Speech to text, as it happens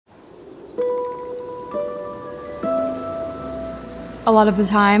A lot of the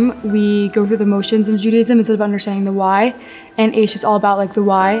time, we go through the motions of Judaism instead of understanding the why, and Aish is all about like the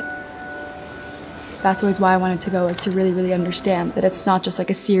why. That's always why I wanted to go, like, to really, really understand that it's not just like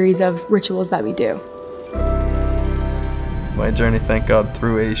a series of rituals that we do. My journey, thank God,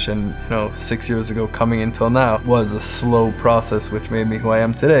 through Aish and 6 years ago coming until now was a slow process which made me who I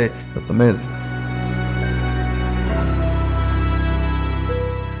am today. So it's amazing.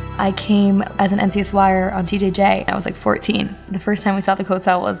 I came as an NCSYer on TJJ. I was like 14. The first time we saw the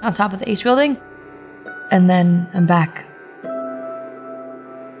Kotel was on top of the Aish building. And then I'm back.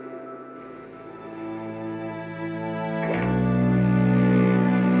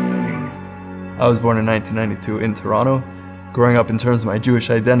 I was born in 1992 in Toronto. Growing up in terms of my Jewish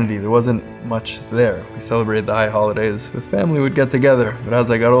identity, there wasn't much there. We celebrated the high holidays with family, we'd get together. But as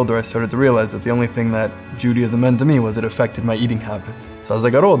I got older, I started to realize that the only thing that Judaism meant to me was it affected my eating habits. So as I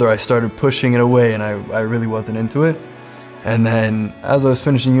got older, I started pushing it away and I really wasn't into it. And then as I was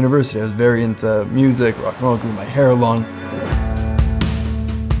finishing university, I was very into music, rock and roll, grew my hair long.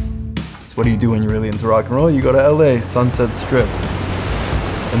 So what do you do when you're really into rock and roll? You go to LA, Sunset Strip.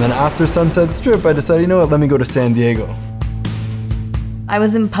 And then after Sunset Strip, I decided, you know what, let me go to San Diego. I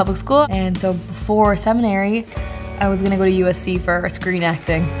was in public school, and so before seminary, I was gonna go to USC for screen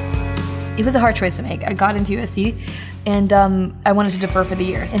acting. It was a hard choice to make. I got into USC, and I wanted to defer for the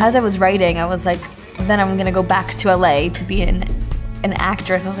years. And as I was writing, I was like, then I'm gonna go back to LA to be an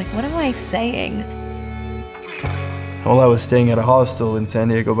actress. I was like, what am I saying? While I was staying at a hostel in San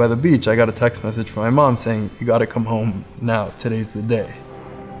Diego by the beach, I got a text message from my mom saying, you gotta come home now, today's the day.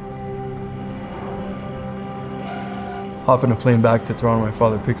 Hop in a plane back to Toronto, my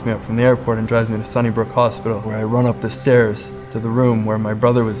father picks me up from the airport and drives me to Sunnybrook Hospital, where I run up the stairs to the room where my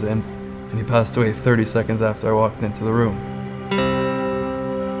brother was in, and he passed away 30 seconds after I walked into the room.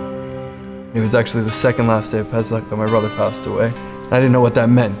 It was actually the second last day of Pesach that my brother passed away. I didn't know what that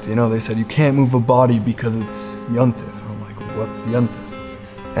meant. They said, you can't move a body because it's Yontif. I'm like, what's Yontif?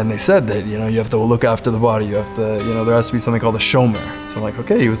 And they said that, you have to look after the body. You have to, there has to be something called a shomer. So I'm like,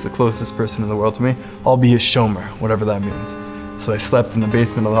 okay, he was the closest person in the world to me. I'll be his shomer, whatever that means. So I slept in the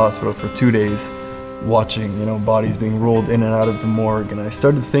basement of the hospital for 2 days, watching, bodies being rolled in and out of the morgue. And I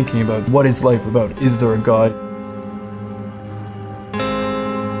started thinking about, what is life about? Is there a God?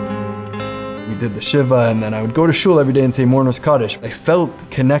 We did the Shiva, and then I would go to shul every day and say Mourner's Kaddish. I felt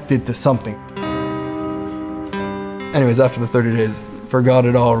connected to something. Anyways, after the 30 days, forgot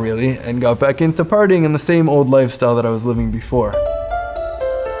it all really, and got back into partying in the same old lifestyle that I was living before.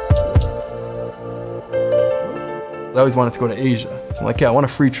 I always wanted to go to Asia. So I'm like, yeah, I want a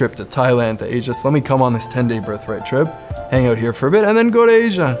free trip to Thailand, to Asia, so let me come on this 10-day birthright trip, hang out here for a bit, and then go to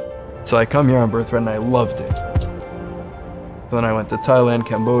Asia. So I come here on birthright and I loved it. So then I went to Thailand,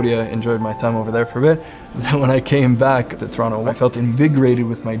 Cambodia, enjoyed my time over there for a bit. Then when I came back to Toronto, I felt invigorated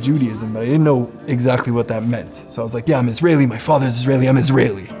with my Judaism, but I didn't know exactly what that meant. So I was like, yeah, I'm Israeli, my father's Israeli, I'm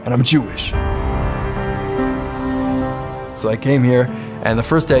Israeli, and I'm Jewish. So I came here, and the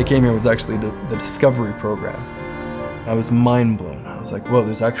first day I came here was actually the Discovery program. I was mind blown. I was like, whoa,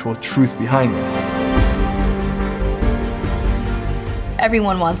 there's actual truth behind this.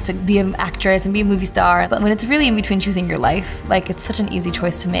 Everyone wants to be an actress and be a movie star, but when it's really in between choosing your life, it's such an easy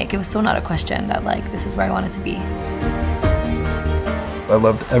choice to make. It was so not a question that this is where I wanted to be. I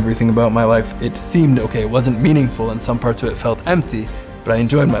loved everything about my life. It seemed okay, it wasn't meaningful, and some parts of it felt empty, but I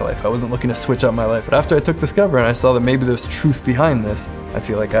enjoyed my life. I wasn't looking to switch up my life. But after I took Discovery and I saw that maybe there's truth behind this, I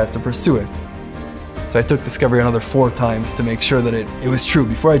feel like I have to pursue it. So I took Discovery another 4 times to make sure that it was true.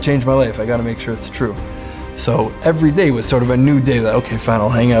 Before I change my life, I gotta make sure it's true. So every day was sort of a new day that, okay, fine, I'll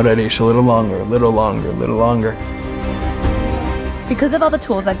hang out at Aish a little longer, a little longer, a little longer. Because of all the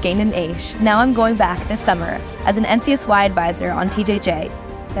tools I've gained in Aish, now I'm going back this summer as an NCSY advisor on TJJ,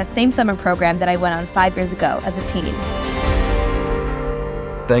 that same summer program that I went on 5 years ago as a teen.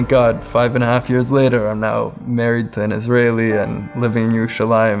 Thank God, 5.5 years later, I'm now married to an Israeli and living in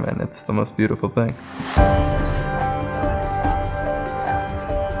Yerushalayim, and it's the most beautiful thing.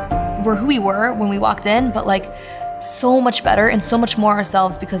 We're who we were when we walked in, but so much better and so much more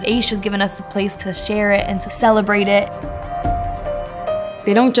ourselves because Aish has given us the place to share it and to celebrate it.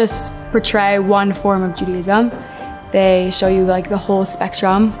 They don't just portray one form of Judaism, they show you the whole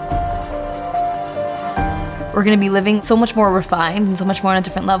spectrum. We're gonna be living so much more refined and so much more on a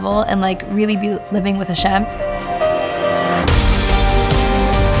different level and really be living with Hashem.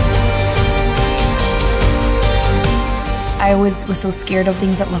 I always was so scared of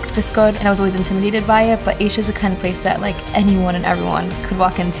things that looked this good, and I was always intimidated by it, but Aish is the kind of place that anyone and everyone could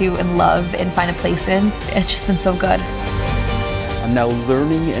walk into and love and find a place in. It's just been so good. I'm now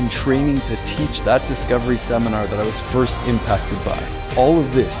learning and training to teach that discovery seminar that I was first impacted by. All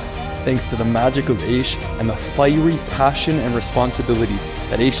of this thanks to the magic of Aish and the fiery passion and responsibility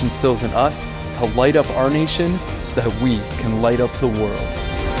that Aish instills in us to light up our nation so that we can light up the world.